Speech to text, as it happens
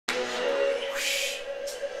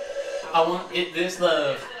I want it this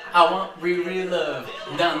love. I want real love.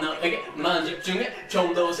 나너에게 만족 중에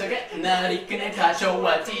좀 더 세게 날 이끄는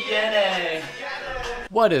가져와 DNA.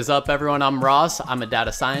 What is up, everyone? I'm Ross. I'm a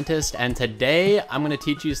data scientist, and today I'm going to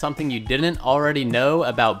teach you something you didn't already know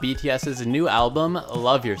about BTS's new album,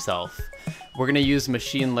 Love Yourself. We're going to use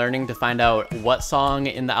machine learning to find out what song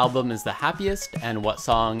in the album is the happiest and what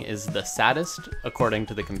song is the saddest, according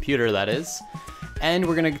to the computer, that is. And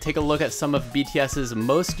we're going to take a look at some of BTS's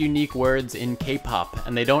most unique words in K-pop,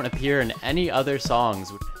 and they don't appear in any other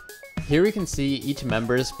songs. Here we can see each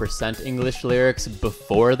member's % English lyrics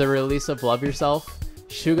before the release of Love Yourself.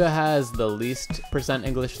 Suga has the least %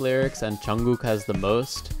 English lyrics and Jungkook has the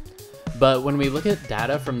most. But when we look at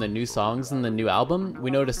data from the new songs in the new album,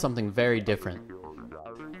 we notice something very different.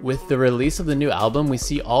 With the release of the new album, we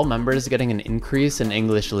see all members getting an increase in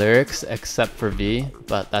English lyrics except for V,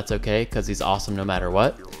 but that's okay because he's awesome no matter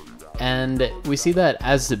what. And we see that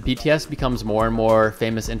as BTS becomes more and more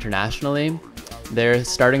famous internationally, they're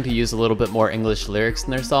starting to use a little bit more English lyrics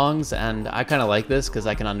in their songs, and I kind of like this because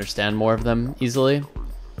I can understand more of them easily.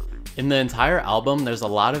 In the entire album, there's a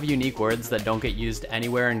lot of unique words that don't get used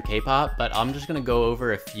anywhere in K-pop, but I'm just gonna go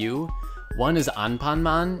over a few. One is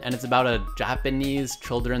Anpanman, and it's about a Japanese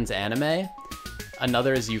children's anime.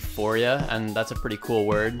 Another is Euphoria, and that's a pretty cool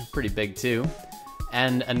word, pretty big too.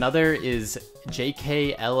 And another is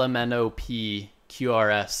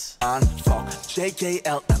JKLMNOPQRS.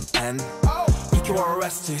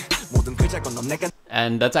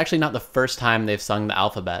 And that's actually not the first time they've sung the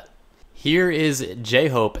alphabet. Here is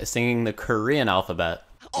J-Hope singing the Korean alphabet.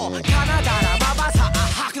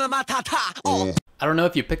 I don't know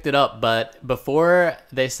if you picked it up, but before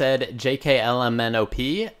they said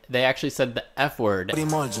JKLMNOP, they actually said the F word.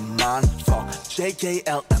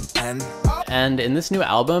 And in this new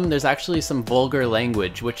album, there's actually some vulgar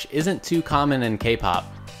language, which isn't too common in K-pop.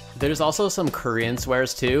 There's also some Korean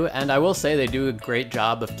swears too, and I will say they do a great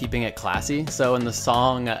job of keeping it classy. So in the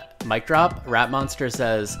song Mic Drop, Rap Monster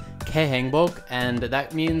says "개행복," and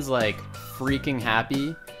that means like freaking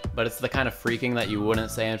happy, but it's the kind of freaking that you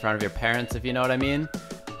wouldn't say in front of your parents, if you know what I mean.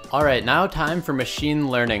 Alright, now time for machine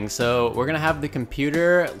learning. So we're gonna have the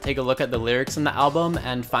computer take a look at the lyrics in the album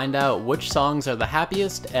and find out which songs are the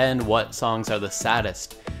happiest and what songs are the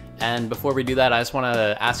saddest. And before we do that, I just want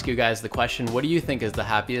to ask you guys the question, what do you think is the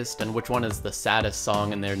happiest and which one is the saddest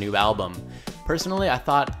song in their new album? Personally, I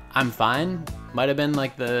thought I'm Fine might have been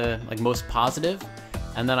like the most positive,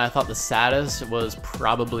 and then I thought the saddest was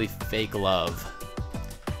probably Fake Love.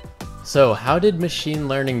 So how did machine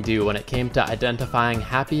learning do when it came to identifying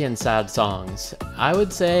happy and sad songs? I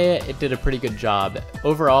would say it did a pretty good job.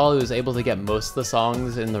 Overall, it was able to get most of the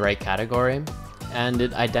songs in the right category, and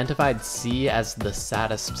it identified C as the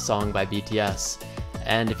saddest song by BTS.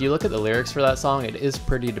 And if you look at the lyrics for that song, it is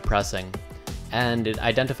pretty depressing. And it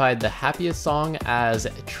identified the happiest song as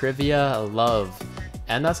Trivia Love.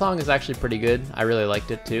 And that song is actually pretty good. I really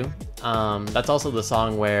liked it too. That's also the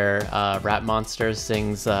song where Rap Monster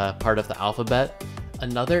sings part of the alphabet.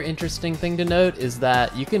 Another interesting thing to note is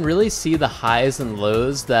that you can really see the highs and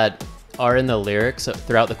lows that are in the lyrics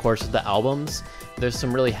throughout the course of the albums. There's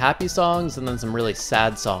some really happy songs and then some really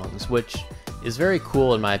sad songs, which is very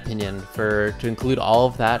cool in my opinion to include all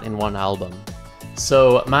of that in one album.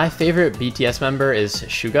 So my favorite BTS member is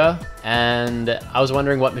Suga, and I was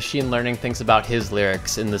wondering what machine learning thinks about his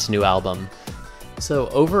lyrics in this new album. So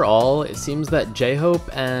overall, it seems that J-Hope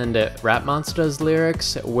and Rap Monster's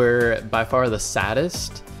lyrics were by far the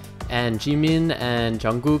saddest, and Jimin and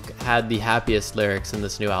Jungkook had the happiest lyrics in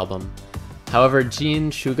this new album. However,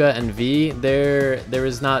 Jin, Suga, and V, there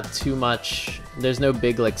is not too much, there's no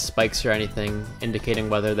big like spikes or anything indicating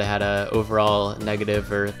whether they had a overall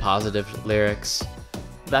negative or positive lyrics.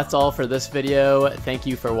 That's all for this video. Thank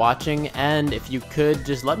you for watching, and if you could,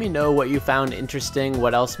 just let me know what you found interesting,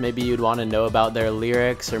 what else maybe you'd want to know about their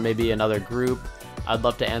lyrics or maybe another group. I'd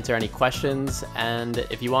love to answer any questions, and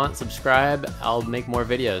if you want, subscribe. I'll make more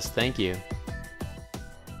videos. Thank you.